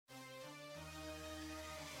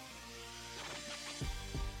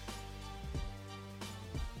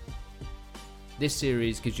This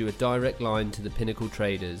series gives you a direct line to the Pinnacle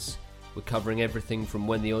traders. We're covering everything from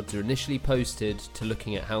when the odds are initially posted to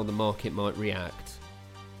looking at how the market might react.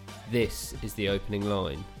 This is the opening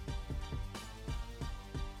line.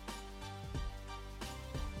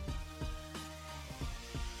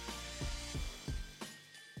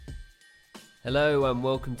 Hello and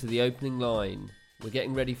welcome to the opening line. We're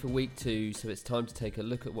getting ready for week 2, so it's time to take a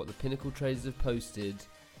look at what the Pinnacle traders have posted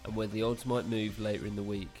and where the odds might move later in the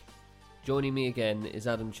week. Joining me again is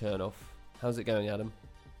Adam Chernoff. How's it going, Adam?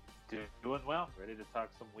 Doing well. Ready to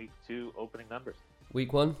talk some week 2 opening numbers.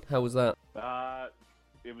 Week 1, how was that?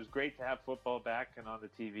 It was great to have football back and on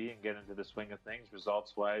the TV and get into the swing of things.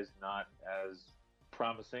 Results-wise, not as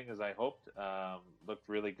promising as I hoped. Looked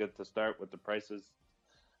really good to start with the prices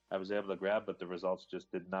I was able to grab, but the results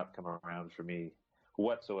just did not come around for me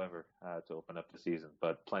whatsoever to open up the season,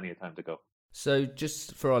 but plenty of time to go. So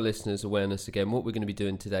just for our listeners' awareness again, what we're going to be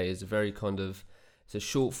doing today is it's a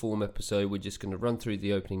short form episode. We're just going to run through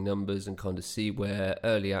the opening numbers and kind of see where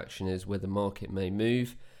early action is, where the market may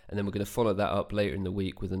move, and then we're going to follow that up later in the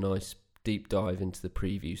week with a nice deep dive into the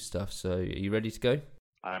preview stuff. So are you ready to go?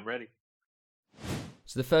 I'm ready.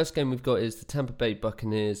 So the first game we've got is the Tampa Bay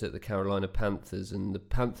Buccaneers at the Carolina Panthers, and the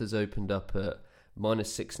Panthers opened up at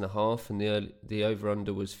 -6.5, and the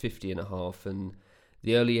over-under was 50.5, and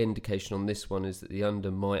the early indication on this one is that the under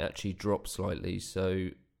might actually drop slightly. So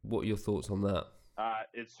what are your thoughts on that?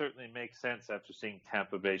 It certainly makes sense after seeing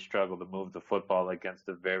Tampa Bay struggle to move the football against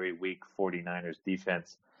a very weak 49ers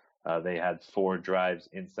defense. They had 4 drives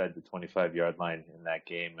inside the 25-yard line in that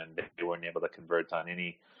game, and they weren't able to convert on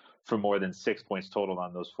any for more than 6 points total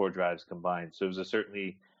on those 4 drives combined. So it was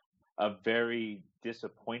certainly a very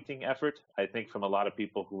disappointing effort, I think, from a lot of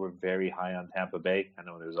people who were very high on Tampa Bay. I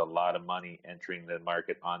know there's a lot of money entering the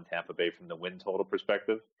market on Tampa Bay from the win total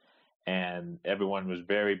perspective, and everyone was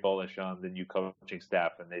very bullish on the new coaching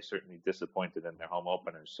staff, and they certainly disappointed in their home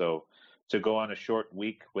openers. So to go on a short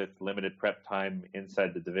week with limited prep time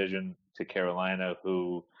inside the division to Carolina,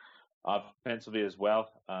 who offensively as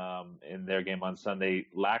well, in their game on Sunday,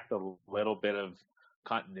 lacked a little bit of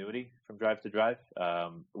continuity from drive to drive.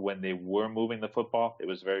 When they were moving the football, it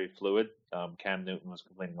was very fluid. Cam Newton was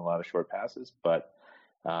completing a lot of short passes, but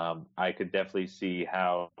I could definitely see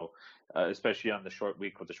how, especially on the short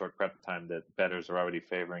week with the short prep time, that bettors are already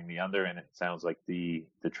favoring the under, and it sounds like the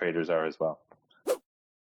traders are as well.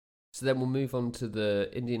 So then we'll move on to the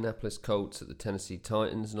Indianapolis Colts at the Tennessee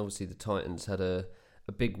Titans, and obviously the Titans had a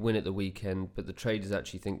big win at the weekend, but the traders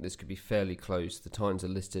actually think this could be fairly close. The Titans are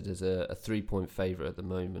listed as a 3-point favourite at the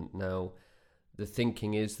moment. Now, the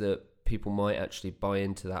thinking is that people might actually buy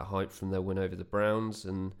into that hype from their win over the Browns,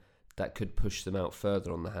 and that could push them out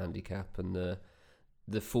further on the handicap. And the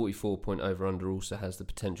 44-point over-under also has the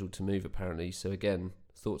potential to move, apparently. So again,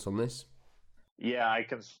 thoughts on this? Yeah, I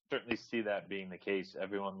can certainly see that being the case.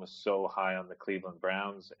 Everyone was so high on the Cleveland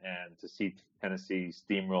Browns, and to see Tennessee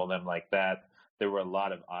steamroll them like that, there were a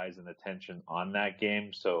lot of eyes and attention on that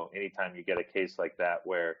game. So anytime you get a case like that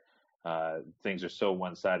where things are so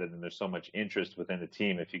one-sided and there's so much interest within the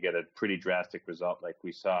team, if you get a pretty drastic result like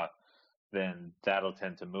we saw, then that'll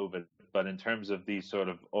tend to move it. But in terms of these sort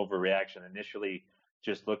of overreaction, initially,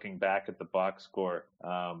 just looking back at the box score,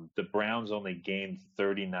 the Browns only gained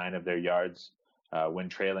 39 of their yards when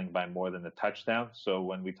trailing by more than a touchdown. So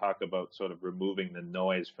when we talk about sort of removing the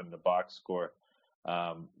noise from the box score,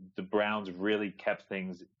 the Browns really kept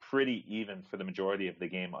things pretty even for the majority of the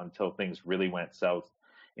game until things really went south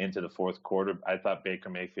into the fourth quarter. I thought Baker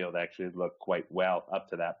Mayfield actually looked quite well up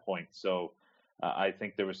to that point. So I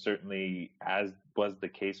think there was certainly, as was the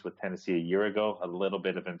case with Tennessee a year ago, a little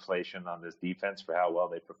bit of inflation on this defense for how well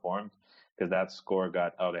they performed, because that score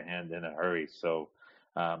got out of hand in a hurry. So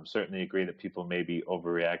certainly agree that people may be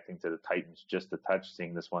overreacting to the Titans just a touch,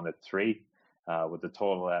 seeing this one at 3. With the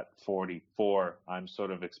total at 44, I'm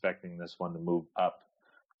sort of expecting this one to move up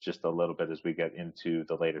just a little bit as we get into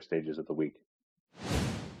the later stages of the week.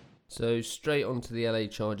 So straight on to the LA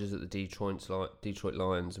Chargers at the Detroit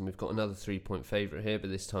Lions, and we've got another 3-point favourite here, but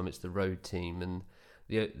this time it's the road team, and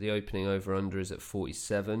the opening over-under is at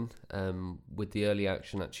 47, with the early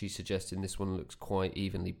action actually suggesting this one looks quite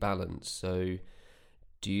evenly balanced. So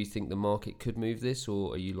do you think the market could move this,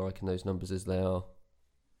 or are you liking those numbers as they are?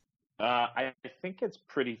 I think it's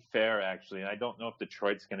pretty fair, actually. I don't know if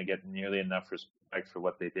Detroit's going to get nearly enough respect for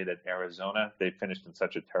what they did at Arizona. They finished in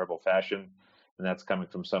such a terrible fashion, and that's coming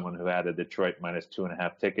from someone who had a Detroit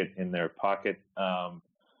 -2.5 ticket in their pocket.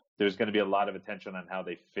 There's going to be a lot of attention on how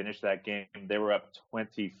they finished that game. They were up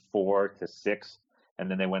 24-6, and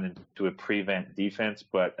then they went into a prevent defense.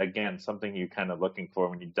 But again, something you're kind of looking for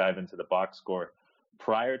when you dive into the box score,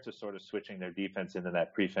 prior to sort of switching their defense into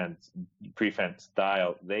that prevent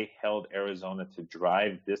style, they held Arizona to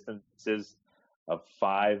drive distances of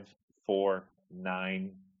 5, 4,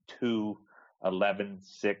 9, 2, 11,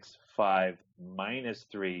 6, 5,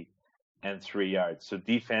 -3, and 3 yards. So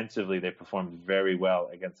defensively, they performed very well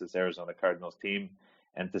against this Arizona Cardinals team.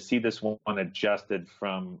 And to see this one adjusted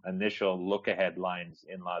from initial look-ahead lines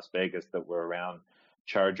in Las Vegas that were around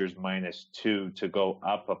Chargers -2 to go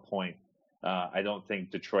up a point, I don't think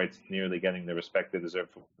Detroit's nearly getting the respect they deserve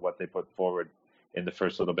for what they put forward in the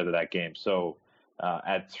first little bit of that game. So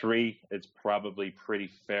at 3, it's probably pretty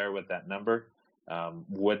fair with that number.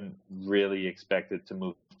 Wouldn't really expect it to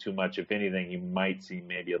move too much. If anything, you might see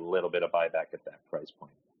maybe a little bit of buyback at that price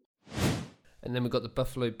point. And then we've got the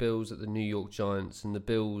Buffalo Bills at the New York Giants, and the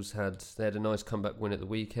Bills had a nice comeback win at the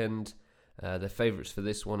weekend. They're favourites for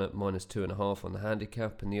this one at -2.5 on the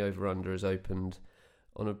handicap, and the over-under is opened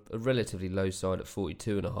on a relatively low side at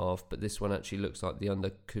 42.5, but this one actually looks like the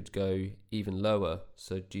under could go even lower.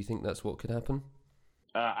 So do you think that's what could happen?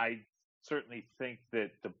 I certainly think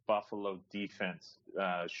that the Buffalo defense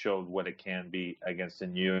showed what it can be against the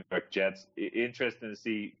New York Jets. Interesting to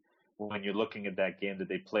see when you're looking at that game that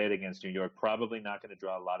they played against New York. Probably not going to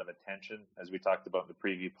draw a lot of attention, as we talked about in the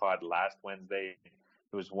preview pod last Wednesday.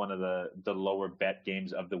 It was one of the lower bet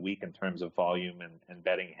games of the week in terms of volume and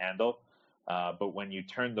betting handle. But when you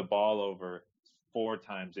turn the ball over 4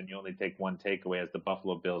 times and you only take 1 takeaway, as the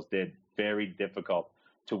Buffalo Bills did, very difficult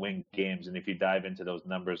to win games. And if you dive into those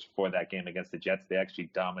numbers for that game against the Jets, they actually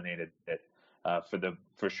dominated it.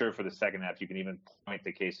 For sure for the second half. You can even point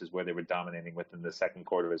to cases where they were dominating within the second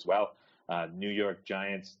quarter as well. New York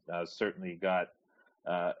Giants certainly got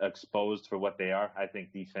exposed for what they are. I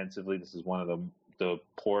think defensively, this is one of the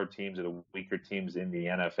poor teams or the weaker teams in the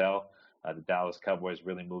NFL. The Dallas Cowboys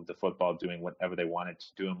really moved the football, doing whatever they wanted to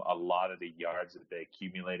do. A lot of the yards that they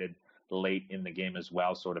accumulated late in the game as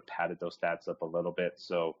well sort of padded those stats up a little bit.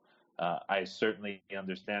 So I certainly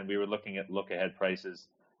understand. We were looking at look-ahead prices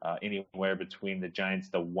anywhere between the Giants,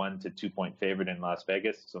 the 1 to 2 point favorite in Las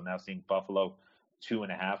Vegas. So now seeing Buffalo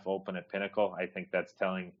 2.5 open at Pinnacle, I think that's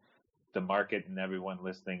telling the market and everyone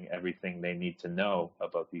listening everything they need to know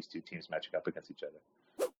about these two teams matching up against each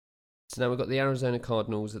other. So now we've got the Arizona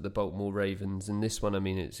Cardinals at the Baltimore Ravens, and this one, I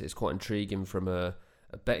mean, it's quite intriguing from a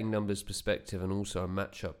betting numbers perspective and also a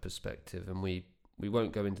matchup perspective, and we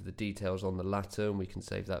won't go into the details on the latter, and we can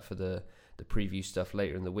save that for the preview stuff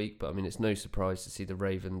later in the week. But I mean, it's no surprise to see the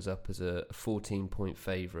Ravens up as a 14-point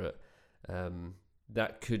favourite.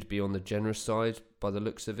 That could be on the generous side by the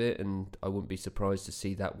looks of it, and I wouldn't be surprised to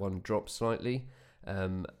see that one drop slightly.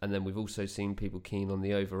 And then we've also seen people keen on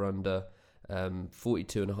the over-under,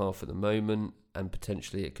 42.5 at the moment, and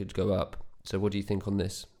potentially it could go up. So what do you think on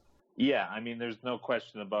this? Yeah, I mean, there's no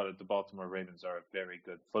question about it. The Baltimore Ravens are a very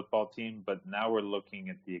good football team, but now we're looking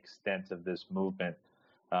at the extent of this movement.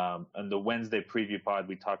 On the Wednesday preview pod,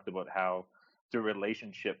 we talked about how the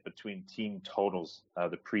relationship between team totals,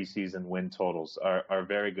 the preseason win totals, are a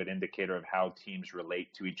very good indicator of how teams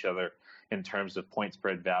relate to each other in terms of point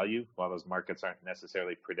spread value. While those markets aren't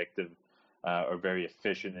necessarily predictive or very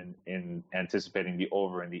efficient in anticipating the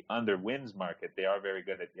over and the under wins market, they are very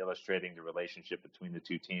good at illustrating the relationship between the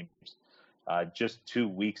two teams. Just 2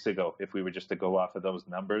 weeks ago, if we were just to go off of those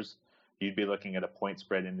numbers, you'd be looking at a point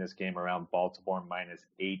spread in this game around Baltimore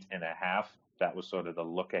 -8.5. That was sort of the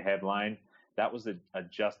look-ahead line. That was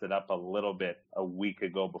adjusted up a little bit a week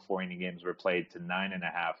ago before any games were played to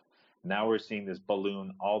 9.5. Now we're seeing this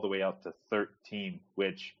balloon all the way out to 13,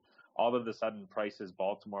 which all of a sudden prices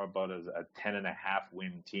Baltimore about as a 10.5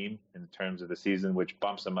 win team in terms of the season, which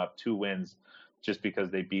bumps them up 2 wins just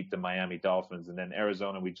because they beat the Miami Dolphins. And then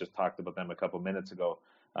Arizona, we just talked about them a couple minutes ago,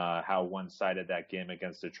 how one-sided that game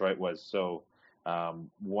against Detroit was. So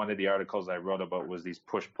one of the articles I wrote about was these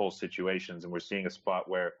push-pull situations, and we're seeing a spot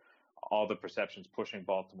where all the perceptions pushing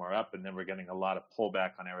Baltimore up, and then we're getting a lot of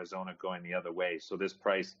pullback on Arizona going the other way. So this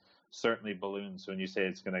price certainly balloons. So when you say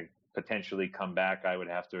it's going to potentially come back, I would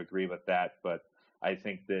have to agree with that. But I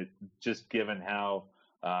think that just given how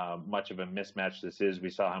much of a mismatch this is, we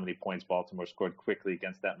saw how many points Baltimore scored quickly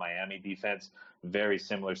against that Miami defense. Very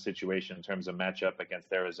similar situation in terms of matchup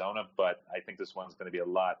against Arizona, but I think this one's going to be a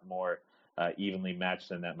lot more evenly matched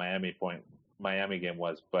than that Miami game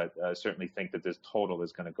was. But I certainly think that this total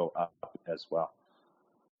is going to go up as well.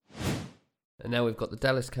 And now we've got the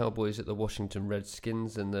Dallas Cowboys at the Washington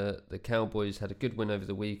Redskins, and the Cowboys had a good win over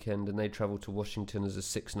the weekend, and they travelled to Washington as a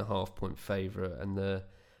 6.5 point favourite, and the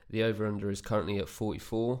over-under is currently at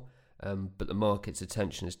 44, but the market's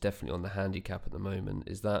attention is definitely on the handicap at the moment.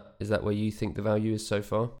 Is that where you think the value is so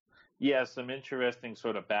far? Yeah, some interesting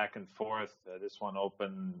sort of back and forth. This one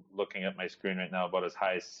open, looking at my screen right now, about as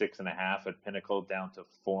high as 6.5 at Pinnacle, down to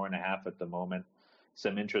 4.5 at the moment.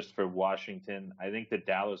 Some interest for Washington. I think the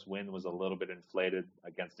Dallas win was a little bit inflated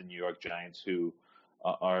against the New York Giants, who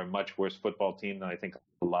are a much worse football team than I think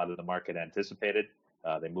a lot of the market anticipated.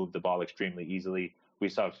 They moved the ball extremely easily. We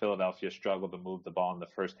saw Philadelphia struggle to move the ball in the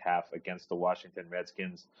first half against the Washington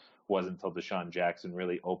Redskins. Wasn't until Deshaun Jackson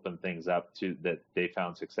really opened things up to that they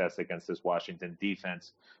found success against this Washington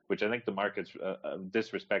defense, which I think the market's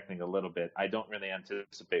disrespecting a little bit. I don't really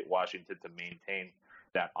anticipate Washington to maintain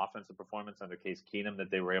that offensive performance under Case Keenum that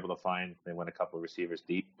they were able to find. They went a couple of receivers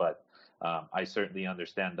deep, but I certainly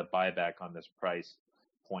understand the buyback on this price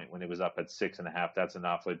point when it was up at 6.5. That's an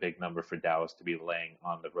awfully big number for Dallas to be laying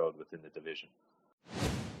on the road within the division.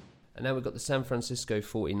 And now we've got the San Francisco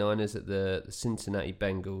 49ers at the Cincinnati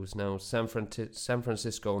Bengals. Now, San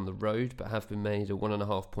Francisco on the road, but have been made a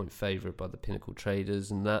 1.5 point favourite by the Pinnacle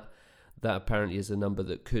traders, and that apparently is a number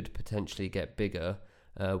that could potentially get bigger.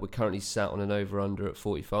 We're currently sat on an over-under at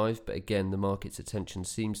 45, but again, the market's attention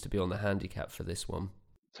seems to be on the handicap for this one.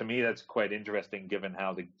 To me, that's quite interesting given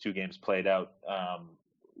how the two games played out.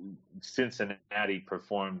 Cincinnati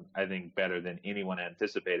performed, I think, better than anyone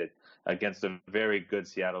anticipated against a very good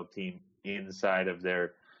Seattle team inside of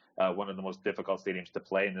their one of the most difficult stadiums to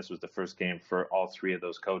play, and this was the first game for all three of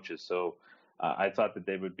those coaches. So I thought that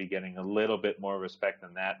they would be getting a little bit more respect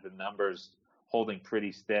than that. The numbers holding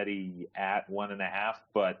pretty steady at 1.5,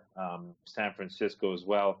 but San Francisco as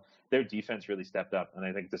well, their defense really stepped up, and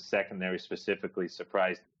I think the secondary specifically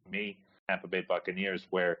surprised me. Tampa Bay Buccaneers,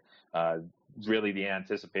 where really the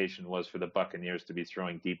anticipation was for the Buccaneers to be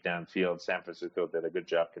throwing deep downfield. San Francisco did a good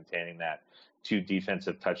job containing that. 2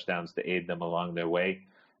 defensive touchdowns to aid them along their way.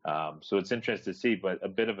 So it's interesting to see, but a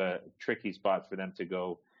bit of a tricky spot for them to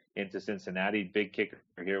go into Cincinnati. Big kicker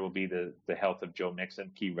here will be the health of Joe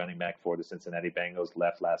Mixon, key running back for the Cincinnati Bengals,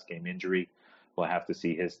 left last game injury. We'll have to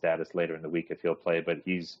see his status later in the week if he'll play, but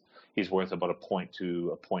he's worth about 1 point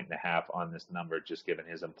to 1.5 points on this number, just given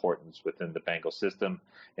his importance within the Bengal system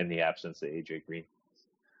in the absence of AJ Green.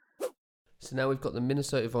 So now we've got the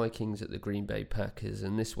Minnesota Vikings at the Green Bay Packers,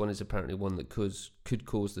 and this one is apparently one that could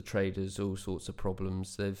cause the traders all sorts of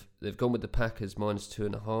problems. They've gone with the Packers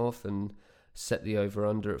 -2.5 and set the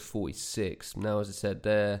over/under at 46. Now, as I said,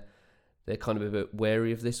 they're kind of a bit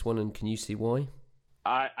wary of this one, and can you see why?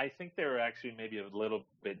 I think they were actually maybe a little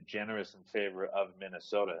bit generous in favor of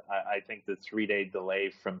Minnesota. I think the 3-day delay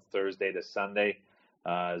from Thursday to Sunday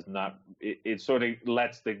is not. It sort of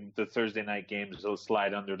lets the Thursday night games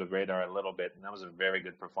slide under the radar a little bit, and that was a very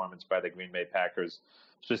good performance by the Green Bay Packers,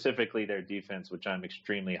 specifically their defense, which I'm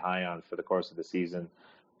extremely high on for the course of the season.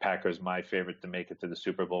 Packers, my favorite to make it to the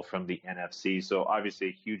Super Bowl from the NFC. So obviously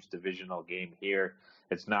a huge divisional game here.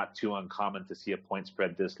 It's not too uncommon to see a point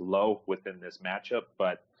spread this low within this matchup,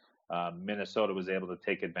 but Minnesota was able to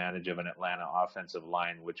take advantage of an Atlanta offensive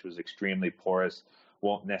line, which was extremely porous.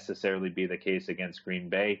 Won't necessarily be the case against Green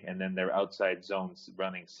Bay. And then their outside zone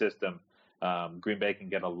running system, Green Bay can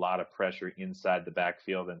get a lot of pressure inside the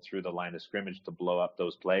backfield and through the line of scrimmage to blow up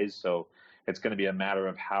those plays. So it's going to be a matter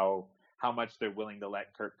of how much they're willing to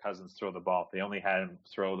let Kirk Cousins throw the ball. They only had him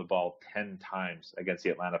throw the ball 10 times against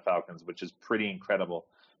the Atlanta Falcons, which is pretty incredible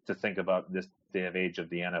to think about this day of age of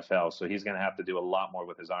the NFL. So he's going to have to do a lot more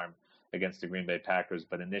with his arm against the Green Bay Packers.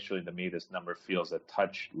 But initially, to me, this number feels a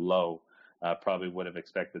touch low. Probably would have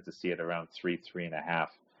expected to see it around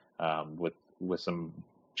 3.5, with some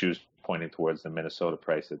juice pointing towards the Minnesota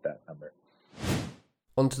price at that number.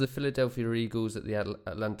 On to the Philadelphia Eagles at the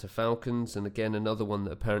Atlanta Falcons, and again another one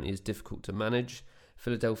that apparently is difficult to manage.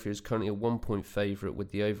 Philadelphia is currently a 1 point favourite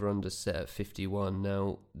with the over-under set at 51.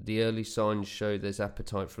 Now, the early signs show there's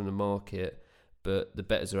appetite from the market, but the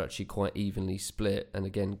bettors are actually quite evenly split. And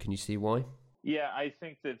again, can you see why? Yeah, I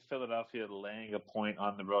think that Philadelphia laying a point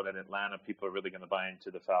on the road at Atlanta, people are really going to buy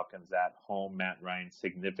into the Falcons at home. Matt Ryan's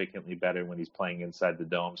significantly better when he's playing inside the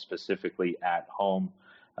dome, specifically at home.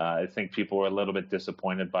 I think people were a little bit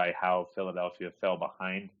disappointed by how Philadelphia fell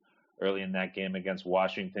behind early in that game against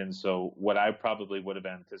Washington. So what I probably would have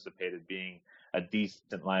anticipated being a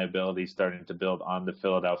decent liability starting to build on the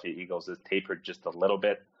Philadelphia Eagles is tapered just a little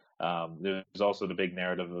bit. There's also the big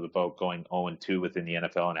narrative of the vote going 0-2 within the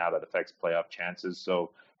NFL and how that affects playoff chances. So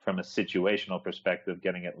from a situational perspective,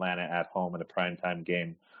 getting Atlanta at home in a primetime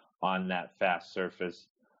game on that fast surface,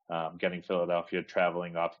 getting Philadelphia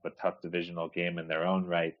traveling off of a tough divisional game in their own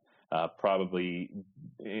right, probably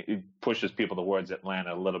it pushes people towards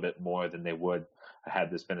Atlanta a little bit more than they would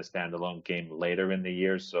had this been a standalone game later in the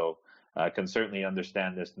year. So I can certainly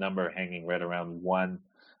understand this number hanging right around 1.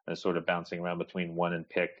 and sort of bouncing around between 1 and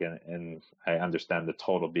pick, and I understand the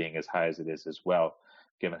total being as high as it is as well,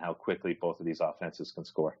 given how quickly both of these offenses can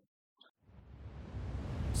score.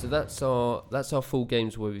 So that's our full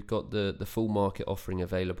games where we've got the full market offering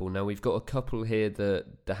available. Now we've got a couple here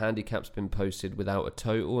that the handicap's been posted without a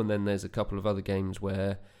total, and then there's a couple of other games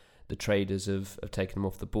where the traders have taken them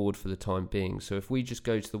off the board for the time being. So if we just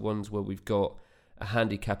go to the ones where we've got a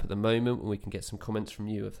handicap at the moment, and we can get some comments from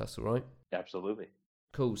you, if that's all right. Absolutely.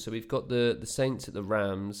 Cool. So we've got the Saints at the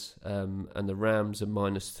Rams, and the Rams are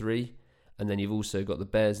 -3. And then you've also got the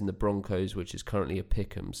Bears and the Broncos, which is currently a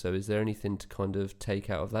pick'em. So is there anything to kind of take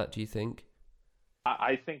out of that, do you think?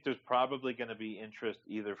 I think there's probably going to be interest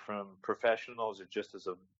either from professionals or just as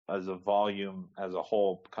a volume as a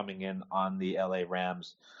whole coming in on the LA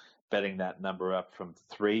Rams, betting that number up from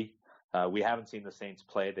 3. We haven't seen the Saints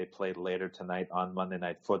play. They played later tonight on Monday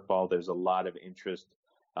Night Football. There's a lot of interest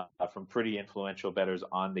from pretty influential bettors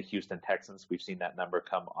on the Houston Texans. We've seen that number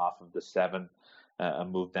come off of the 7. A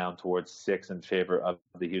move down towards 6 in favor of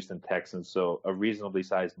the Houston Texans. So a reasonably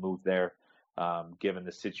sized move there, given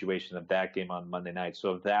the situation of that game on Monday night.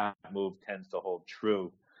 So if that move tends to hold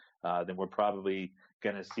true, then we're probably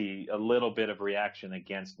going to see a little bit of reaction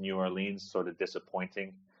against New Orleans, sort of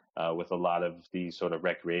disappointing with a lot of the sort of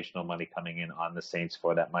recreational money coming in on the Saints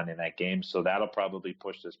for that Monday night game. So that'll probably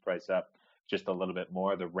push this price up just a little bit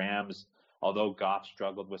more. The Rams, although Goff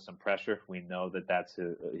struggled with some pressure, we know that that's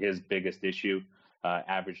his biggest issue.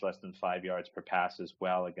 Averaged less than 5 yards per pass as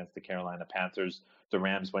well against the Carolina Panthers. The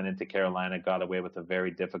Rams went into Carolina, got away with a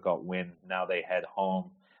very difficult win. Now they head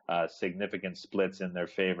home. Significant splits in their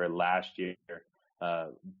favor last year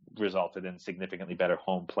resulted in significantly better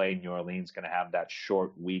home play. New Orleans going to have that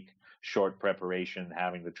short week, short preparation,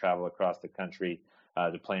 having to travel across the country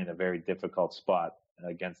to play in a very difficult spot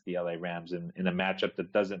against the LA Rams in a matchup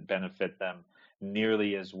that doesn't benefit them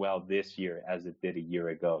nearly as well this year as it did a year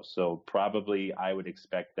ago. So probably I would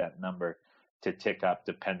expect that number to tick up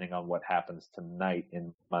depending on what happens tonight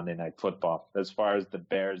in Monday Night Football. As far as the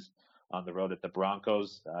Bears on the road at the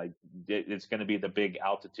Broncos, it's going to be the big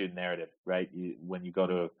altitude narrative, right? When you go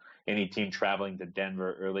to any team traveling to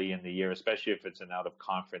Denver early in the year, especially if it's an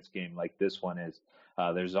out-of-conference game like this one is,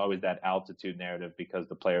 there's always that altitude narrative because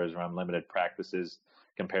the players are on limited practices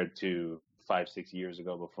compared to 5-6 years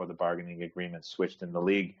ago before the bargaining agreement switched in the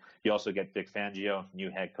league. You also get Vic Fangio, new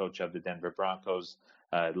head coach of the Denver Broncos,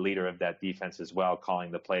 leader of that defense as well,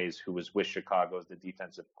 calling the plays, who was with Chicago as the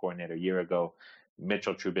defensive coordinator a year ago.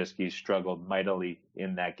 Mitchell Trubisky struggled mightily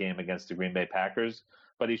in that game against the Green Bay Packers,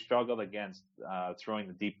 but he struggled against throwing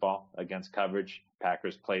the deep ball against coverage.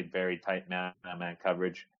 Packers played very tight man-on-man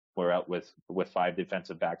coverage. We're out with 5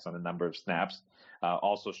 defensive backs on a number of snaps.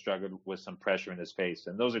 Also struggled with some pressure in his face.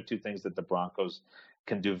 And those are 2 things that the Broncos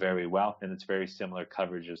can do very well. And it's very similar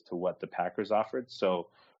coverages to what the Packers offered. So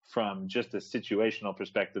from just a situational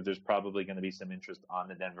perspective, there's probably going to be some interest on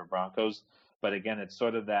the Denver Broncos. But again, it's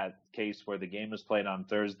sort of that case where the game was played on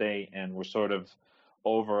Thursday and we're sort of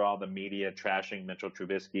overall the media trashing Mitchell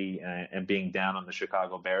Trubisky and being down on the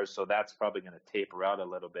Chicago Bears. So that's probably going to taper out a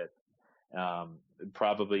little bit.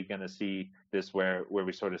 Probably going to see this where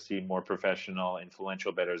we sort of see more professional,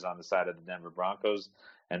 influential bettors on the side of the Denver Broncos,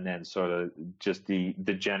 and then sort of just the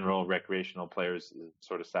general recreational players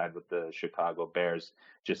sort of side with the Chicago Bears,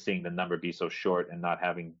 just seeing the number be so short and not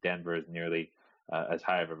having Denver as nearly as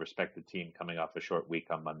high of a respected team coming off a short week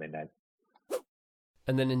on Monday night.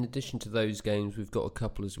 And then in addition to those games, we've got a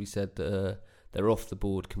couple, as we said, that they're off the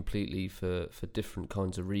board completely for different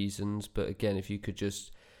kinds of reasons. But again, if you could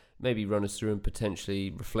just maybe run us through and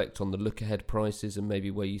potentially reflect on the look-ahead prices and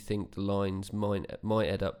maybe where you think the lines might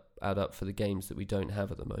add up for the games that we don't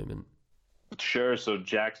have at the moment. Sure. So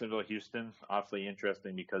Jacksonville, Houston, awfully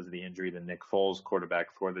interesting because of the injury to Nick Foles, quarterback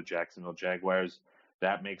for the Jacksonville Jaguars.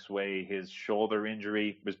 That makes way. His shoulder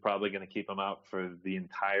injury was probably going to keep him out for the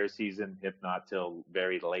entire season, if not till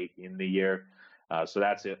very late in the year. So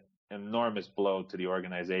that's an enormous blow to the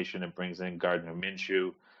organization. It brings in Gardner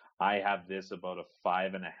Minshew. I have this about a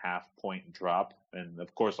 5.5 point drop. And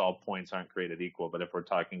of course, all points aren't created equal. But if we're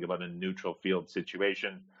talking about a neutral field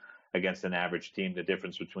situation against an average team, the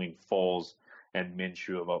difference between Foles and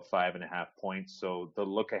Minshew about 5.5 points. So the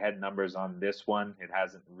look ahead numbers on this one, it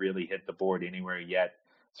hasn't really hit the board anywhere yet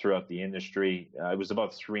throughout the industry. It was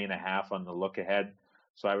about 3.5 on the look ahead.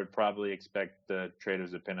 So I would probably expect the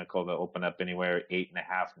traders at Pinnacle to open up anywhere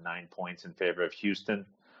 8.5, 9 points in favor of Houston.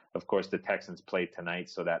 Of course, the Texans play tonight,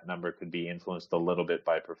 so that number could be influenced a little bit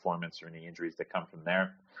by performance or any injuries that come from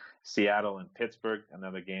there. Seattle and Pittsburgh,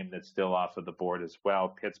 another game that's still off of the board as well.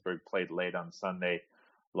 Pittsburgh played late on Sunday,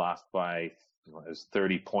 lost by it was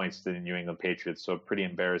 30 points to the New England Patriots. So a pretty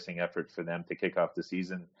embarrassing effort for them to kick off the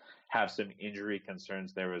season. Have some injury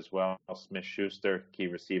concerns there as well. Smith-Schuster, key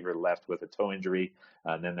receiver, left with a toe injury.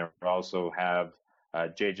 And then they also have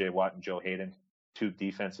J.J. Watt and Joe Hayden, two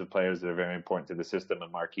defensive players that are very important to the system,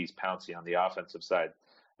 and Marquise Pouncey on the offensive side.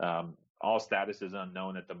 All status is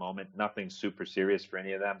unknown at the moment. Nothing super serious for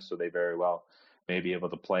any of them, so they very well may be able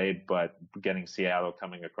to play. But getting Seattle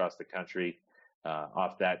coming across the country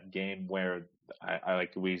off that game where I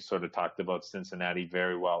like we sort of talked about, Cincinnati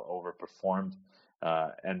very well overperformed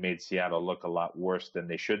and made Seattle look a lot worse than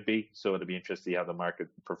they should be. So it'll be interesting to see how the market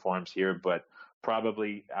performs here. But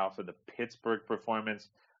probably off of the Pittsburgh performance,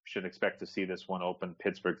 should expect to see this one open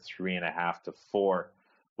Pittsburgh 3.5 to 4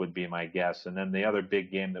 would be my guess. And then the other big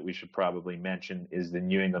game that we should probably mention is the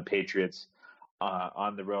New England Patriots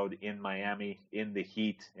on the road in Miami, in the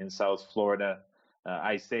heat in South Florida.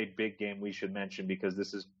 I say big game we should mention because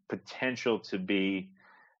this is potential to be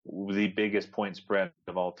the biggest point spread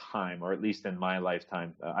of all time, or at least in my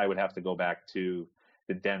lifetime. I would have to go back to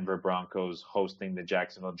the Denver Broncos hosting the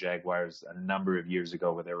Jacksonville Jaguars a number of years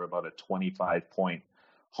ago, where they were about a 25-point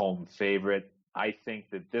home favorite. I think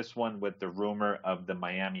that this one, with the rumor of the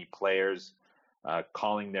Miami players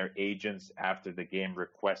calling their agents after the game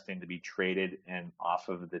requesting to be traded and off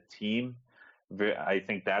of the team, I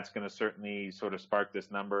think that's going to certainly sort of spark this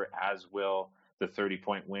number, as will the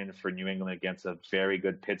 30-point win for New England against a very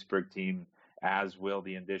good Pittsburgh team, as will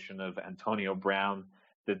the addition of Antonio Brown.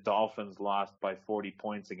 The Dolphins lost by 40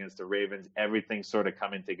 points against the Ravens. Everything's sort of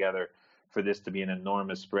coming together for this to be an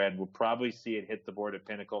enormous spread. We'll probably see it hit the board at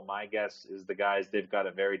Pinnacle. My guess is the guys, they've got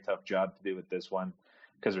a very tough job to do with this one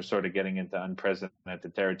because we're sort of getting into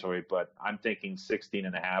unprecedented territory. But I'm thinking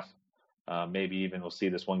 16.5. Maybe even we'll see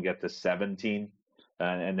this one get to 17.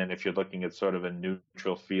 And then if you're looking at sort of a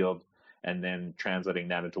neutral field and then translating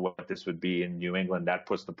that into what this would be in New England, that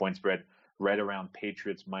puts the point spread right around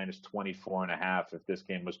Patriots minus 24.5 if this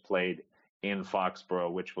game was played in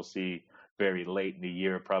Foxborough, which we'll see very late in the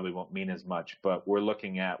year. Probably won't mean as much, but we're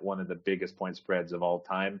looking at one of the biggest point spreads of all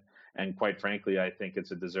time. And quite frankly, I think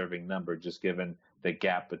it's a deserving number, just given the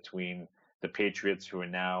gap between the Patriots, who are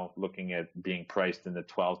now looking at being priced in the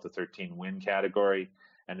 12 to 13 win category,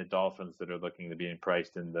 and the Dolphins that are looking to being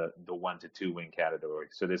priced in the 1 to 2 win category.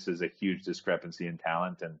 So this is a huge discrepancy in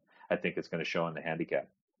talent, and I think it's going to show in the handicap.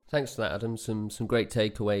 Thanks for that, Adam. Some great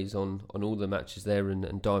takeaways on all the matches there,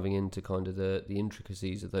 and diving into kind of the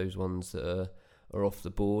intricacies of those ones that are off the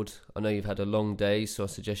board. I know you've had a long day, so I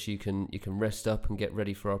suggest you can rest up and get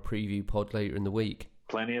ready for our preview pod later in the week.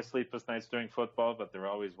 Plenty of sleepless nights during football, but they're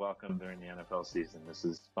always welcome during the NFL season. This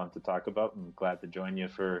is fun to talk about, and glad to join you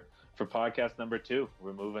for podcast number 2.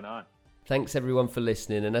 We're moving on. Thanks everyone for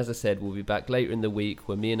listening, and as I said, we'll be back later in the week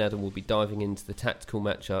where me and Adam will be diving into the tactical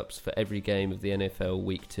matchups for every game of the NFL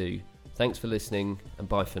Week 2. Thanks for listening, and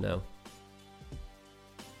bye for now.